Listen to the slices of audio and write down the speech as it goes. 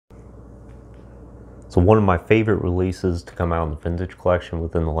So one of my favorite releases to come out in the vintage collection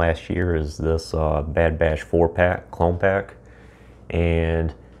within the last year is this Bad Batch 4-pack, clone pack.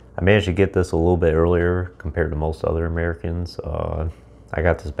 And I managed to get this a little bit earlier compared to most other Americans. I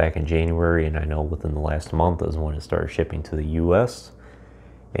got this back in January, and I know within the last month is when it started shipping to the US.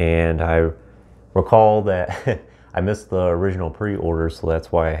 And I recall that I missed the original pre-order, so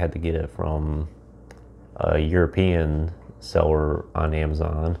that's why I had to get it from a European seller on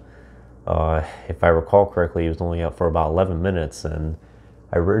Amazon. If I recall correctly, it was only up for about 11 minutes, and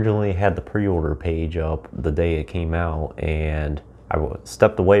I originally had the pre-order page up the day it came out, and I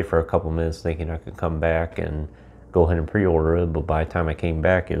stepped away for a couple minutes thinking I could come back and go ahead and pre-order it, but by the time I came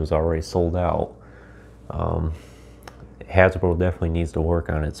back, it was already sold out. Hasbro definitely needs to work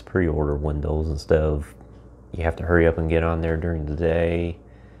on its pre-order windows instead of you have to hurry up and get on there during the day.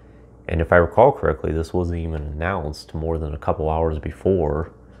 And if I recall correctly, this wasn't even announced more than a couple hours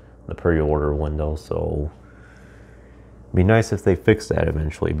before the pre-order window, so it'd be nice if they fix that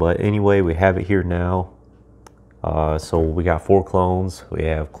eventually. But anyway, we have it here now. So we got 4 clones. We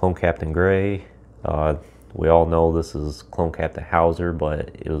have Clone Captain Gray. We all know this is Clone Captain Hauser, but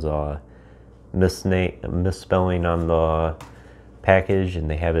it was a misspelling on the package, and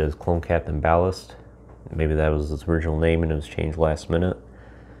they have it as Clone Captain Ballast. Maybe that was its original name and it was changed last minute.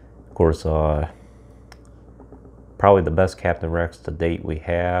 Of course, probably the best Captain Rex to date we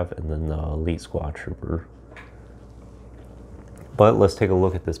have, and then the Elite Squad Trooper. But let's take a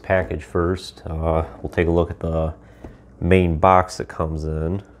look at this package first. We'll take a look at the main box that comes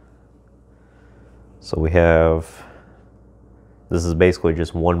in. So we have, this is basically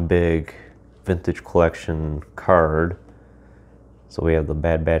just one big vintage collection card. So we have the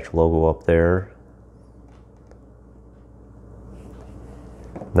Bad Batch logo up there.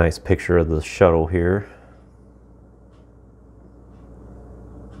 Nice picture of the shuttle here.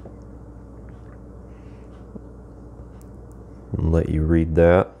 I'll let you read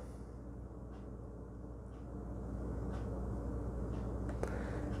that.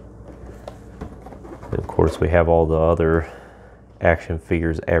 And of course, we have all the other action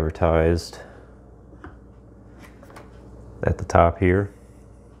figures advertised at the top here.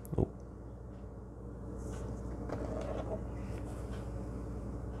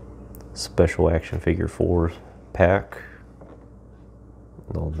 Special action figure 4 pack.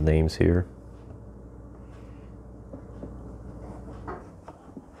 All the names here.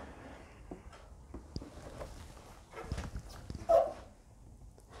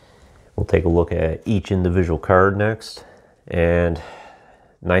 We'll take a look at each individual card next, and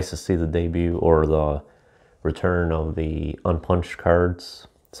nice to see the debut or the return of the unpunched cards,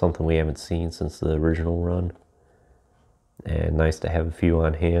 something we haven't seen since the original run, and nice to have a few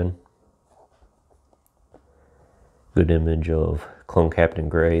on hand. Good image of Clone Captain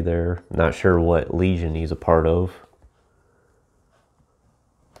Gray there. Not sure what Legion he's a part of.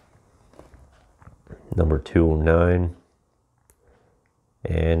 Number 209.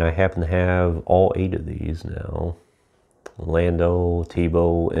 And I happen to have all 8 of these now. Lando,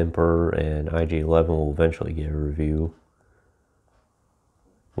 Tebow, Emperor, and IG-11 will eventually get a review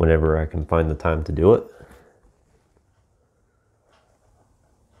whenever I can find the time to do it.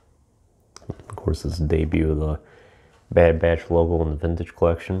 Of course, this is the debut of the Bad Batch logo in the vintage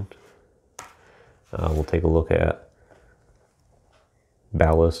collection. We'll take a look at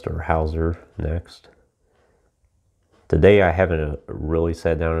Ballast or Hauser next. Today I haven't really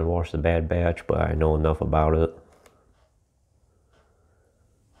sat down and watched the Bad Batch, but I know enough about it.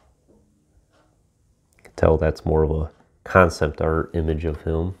 You can tell that's more of a concept art image of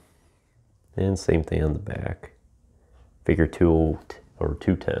him. And same thing on the back. Figure 2 or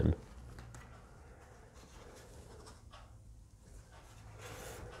 210.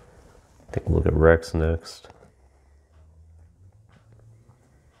 Take a look at Rex next.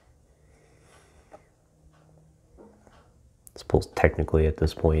 I suppose technically at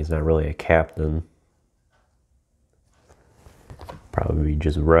this point he's not really a captain. Probably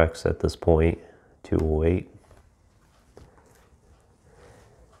just Rex at this point, 208.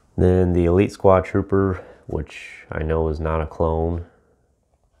 Then the Elite Squad Trooper, which I know is not a clone.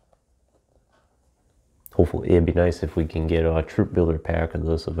 Hopefully, it'd be nice if we can get a troop builder pack of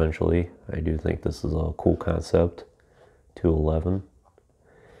this eventually. I do think this is a cool concept. 211.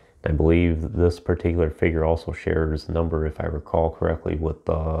 I believe this particular figure also shares the number, if I recall correctly, with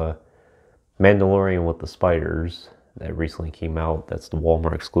the Mandalorian with the spiders that recently came out. That's the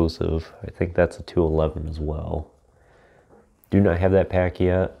Walmart exclusive. I think that's a 211 as well. Do not have that pack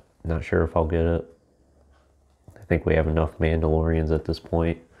yet. Not sure if I'll get it. I think we have enough Mandalorians at this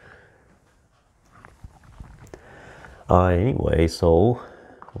point. Anyway, so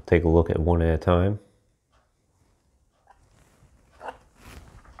we'll take a look at one at a time.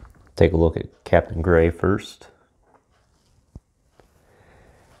 Take a look at Captain Gray first.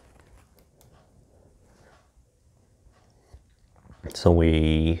 So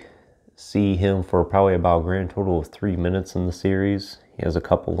we see him for probably about a grand total of 3 minutes in the series. He has a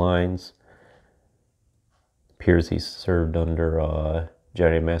couple lines. Appears he served under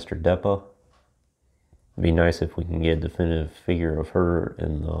Jedi Master Depa. It'd be nice if we can get a definitive figure of her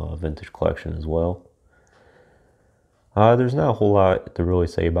in the vintage collection as well. There's not a whole lot to really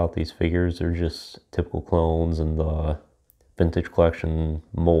say about these figures. They're just typical clones in the vintage collection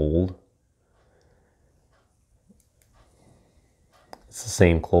mold. It's the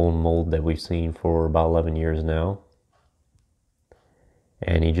same clone mold that we've seen for about 11 years now.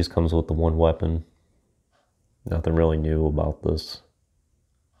 And he just comes with the one weapon. Nothing really new about this.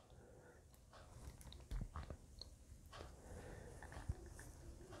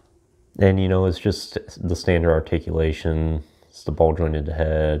 And you know, it's just the standard articulation. It's the ball jointed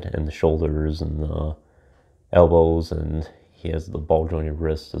head and the shoulders and the elbows, and he has the ball jointed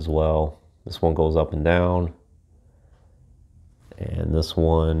wrists as well. This one goes up and down. And this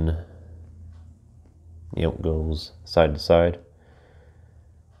one, goes side to side.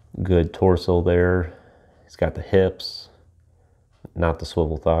 Good torso there. He's got the hips, not the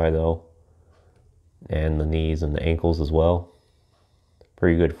swivel thigh though, and the knees and the ankles as well.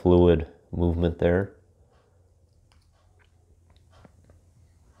 Pretty good fluid movement there.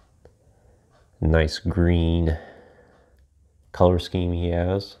 Nice green color scheme he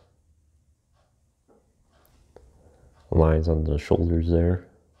has. Lines on the shoulders there,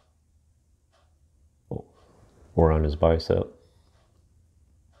 or on his bicep.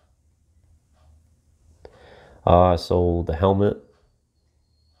 So the helmet,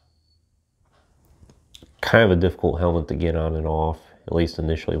 kind of a difficult helmet to get on and off, at least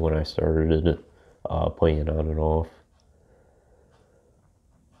initially when I started it, putting it on and off.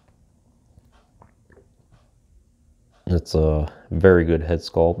 It's a very good head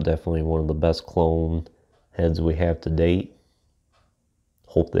sculpt, definitely one of the best clone heads we have to date.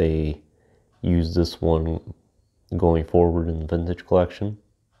 Hope they use this one going forward in the vintage collection.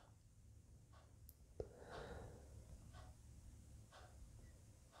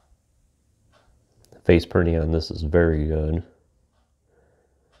 Face printing on this is very good.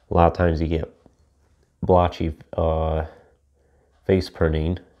 A lot of times you get blotchy face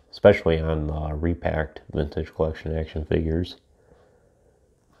printing, especially on repacked vintage collection action figures.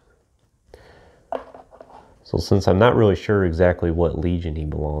 So since I'm not really sure exactly what Legion he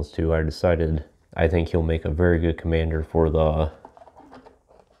belongs to, I decided I think he'll make a very good commander for the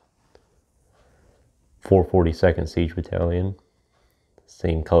 442nd Siege Battalion.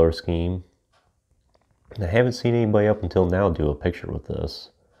 Same color scheme. And I haven't seen anybody up until now do a picture with this.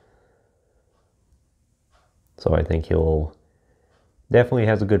 So I think he'll definitely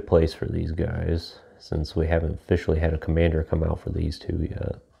has a good place for these guys, since we haven't officially had a commander come out for these two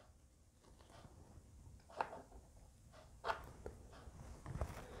yet.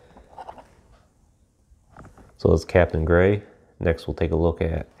 So that's Captain Gray. Next we'll take a look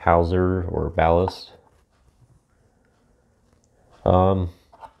at Hauser or Ballast.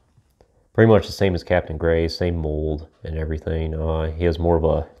 Pretty much the same as Captain Gray, same mold and everything. He has more of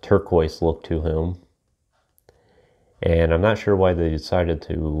a turquoise look to him. And I'm not sure why they decided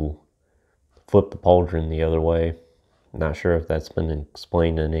to flip the pauldron the other way. Not sure if that's been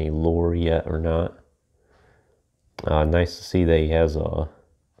explained in any lore yet or not. Nice to see that he has a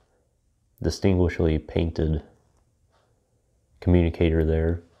distinguishably painted communicator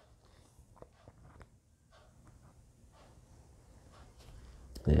there.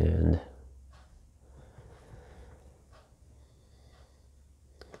 And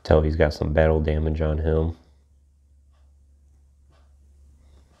tell he's got some battle damage on him.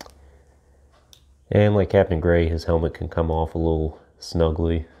 And like Captain Gray, his helmet can come off a little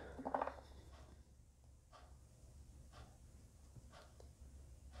snugly.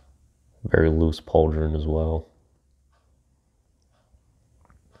 Very loose pauldron as well.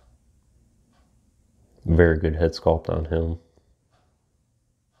 Very good head sculpt on him.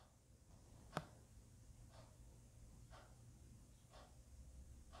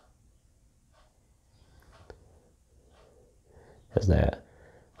 Has that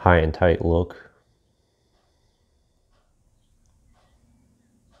high and tight look.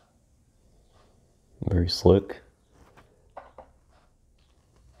 Very slick.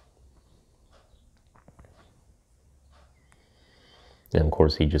 And of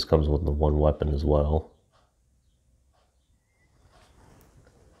course he just comes with the one weapon as well.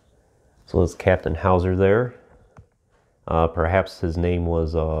 So that's Captain Hauser there. Perhaps his name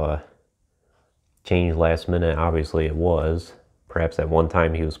was changed last minute. Obviously it was. Perhaps at one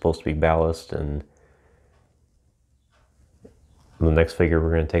time he was supposed to be ballast, and the next figure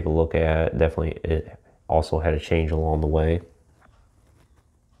we're going to take a look at, definitely it also had a change along the way.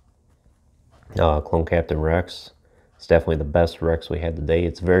 Clone Captain Rex. It's definitely the best Rex we had today.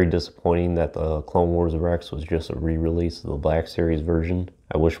 It's very disappointing that the Clone Wars Rex was just a re-release of the Black Series version.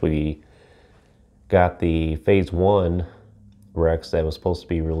 I wish we got the Phase 1 Rex that was supposed to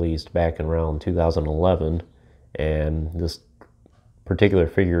be released back in around 2011, and this particular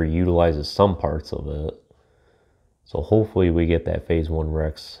figure utilizes some parts of it. So hopefully we get that Phase 1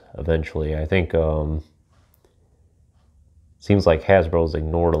 Rex eventually. I think seems like Hasbro's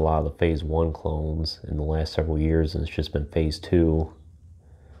ignored a lot of the Phase 1 clones in the last several years, and it's just been Phase 2.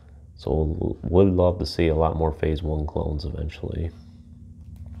 So would love to see a lot more Phase 1 clones eventually.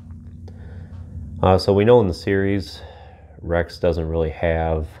 So we know in the series, Rex doesn't really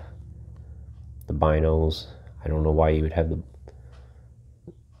have the binos. I don't know why you would have the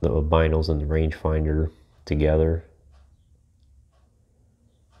binos and the rangefinder together.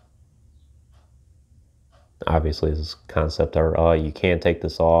 Obviously, this is concept art. You can take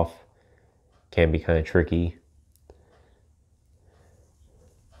this off. Can be kind of tricky.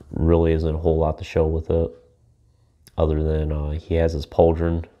 Really isn't a whole lot to show with it, other than he has his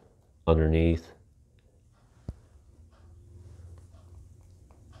pauldron underneath.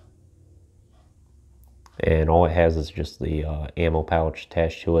 And all it has is just the ammo pouch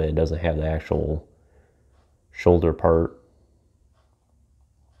attached to it. It doesn't have the actual shoulder part.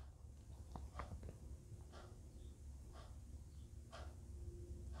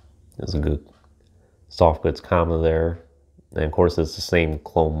 There's a good soft goods comma there. And of course it's the same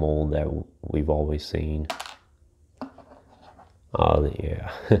clone mold that we've always seen.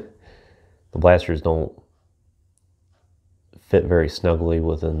 Yeah, the blasters don't fit very snugly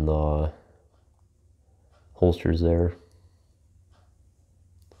within the holsters there.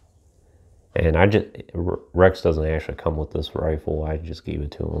 And Rex doesn't actually come with this rifle. I just gave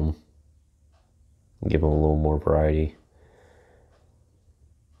it to him. Give him a little more variety.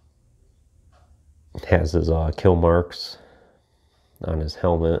 It has his kill marks on his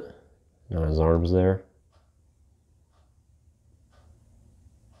helmet and on his arms there.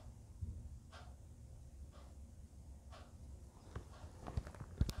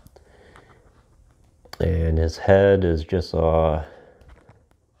 And his head is just a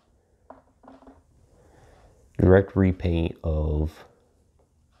direct repaint of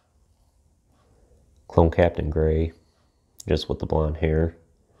Clone Captain Gray, just with the blonde hair.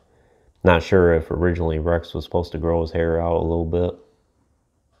 Not sure if originally Rex was supposed to grow his hair out a little bit.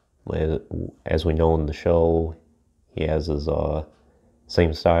 As we know in the show, he has his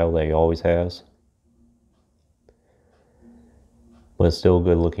same style that he always has. But it's still a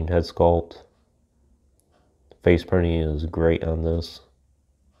good looking head sculpt. Face printing is great on this.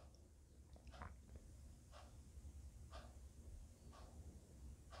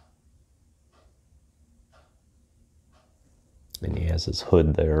 And he has his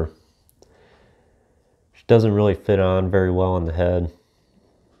hood there, which doesn't really fit on very well on the head.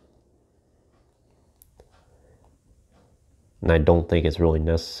 And I don't think it's really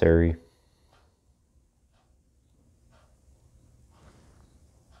necessary.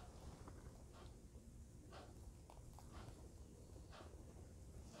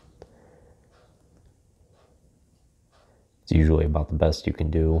 It's usually about the best you can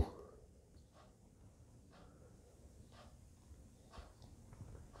do.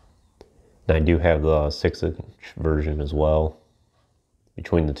 And I do have the 6-inch version as well.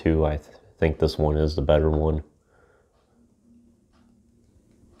 Between the two, I think this one is the better one.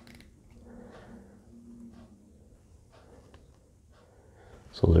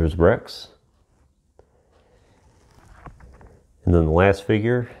 So there's Rex. And then the last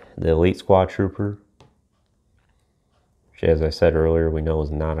figure, the Elite Squad Trooper, which, as I said earlier, we know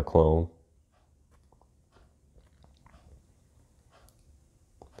is not a clone.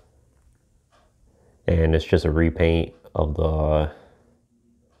 And it's just a repaint of the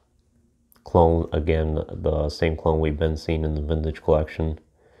clone, again, the same clone we've been seeing in the vintage collection.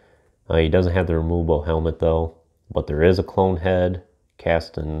 He doesn't have the removable helmet though, but there is a clone head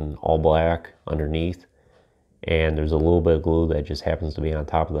cast in all black underneath, and there's a little bit of glue that just happens to be on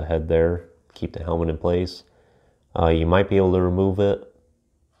top of the head there to keep the helmet in place. You might be able to remove it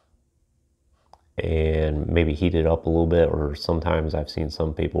and maybe heat it up a little bit, or sometimes I've seen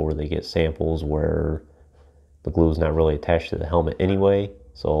some people where they get samples where the glue is not really attached to the helmet anyway,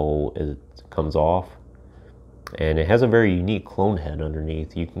 so it comes off. And it has a very unique clone head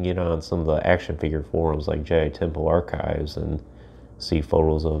underneath. You can get on some of the action figure forums like Jedi Temple Archives and see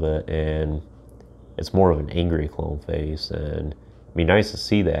photos of it, and it's more of an angry clone face, and it'd be nice to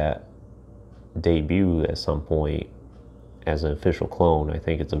see that debut at some point as an official clone. I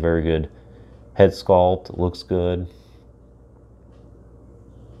think it's a very good head sculpt. It looks good.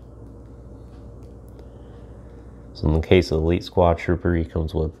 So in the case of the Elite Squad Trooper, he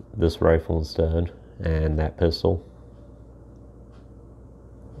comes with this rifle instead, and that pistol.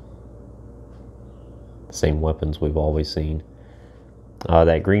 Same weapons we've always seen.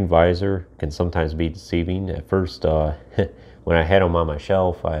 That green visor can sometimes be deceiving. At first, when I had them on my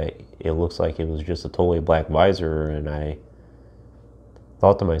shelf, it looks like it was just a totally black visor, and I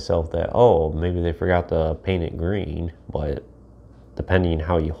thought to myself that, oh, maybe they forgot to paint it green, but depending on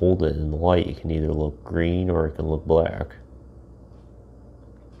how you hold it in the light, it can either look green or it can look black.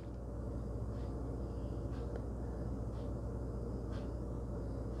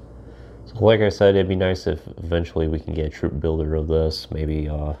 So like I said, it'd be nice if eventually we can get a troop builder of this, maybe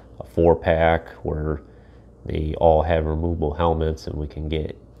a 4-pack where they all have removable helmets, and we can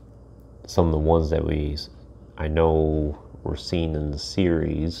get some of the ones that I know we're seeing in the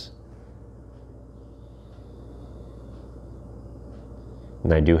series.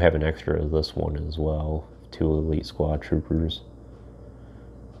 And I do have an extra of this one as well, 2 Elite Squad Troopers.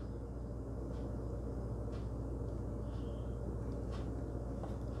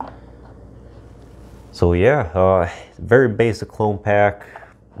 So yeah, very basic clone pack.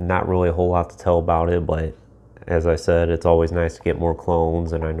 Not really a whole lot to tell about it, but as I said, it's always nice to get more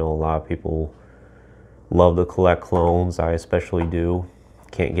clones, and I know a lot of people love to collect clones. I especially do.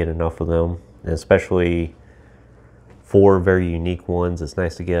 Can't get enough of them, and especially 4 very unique ones. It's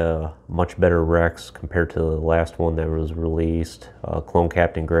nice to get a much better Rex compared to the last one that was released. Clone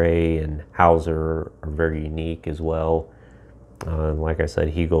Captain Gray and Hauser are very unique as well. And like I said,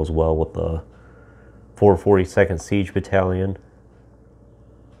 he goes well with the 442nd Siege Battalion.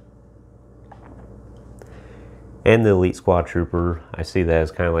 And the Elite Squad Trooper, I see that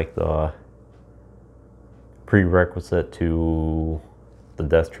as kind of like the prerequisite to the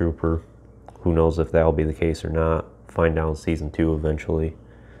Death Trooper. Who knows if that'll be the case or not. Find out in Season 2 eventually,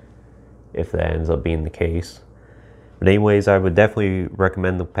 if that ends up being the case. But anyways, I would definitely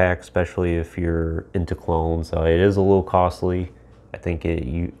recommend the pack, especially if you're into clones. It is a little costly. I think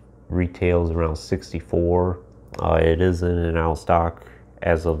it retails around $64. It is in and out of stock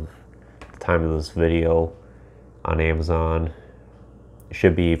as of the time of this video on Amazon. It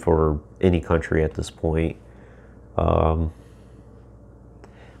should be for any country at this point. But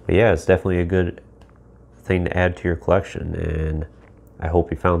yeah, it's definitely a good thing to add to your collection, and I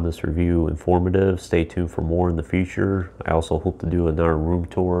hope you found this review informative. Stay tuned for more in the future. I also hope to do another room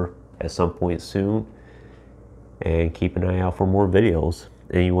tour at some point soon, and keep an eye out for more videos.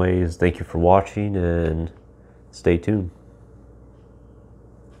 Anyways, thank you for watching, and stay tuned.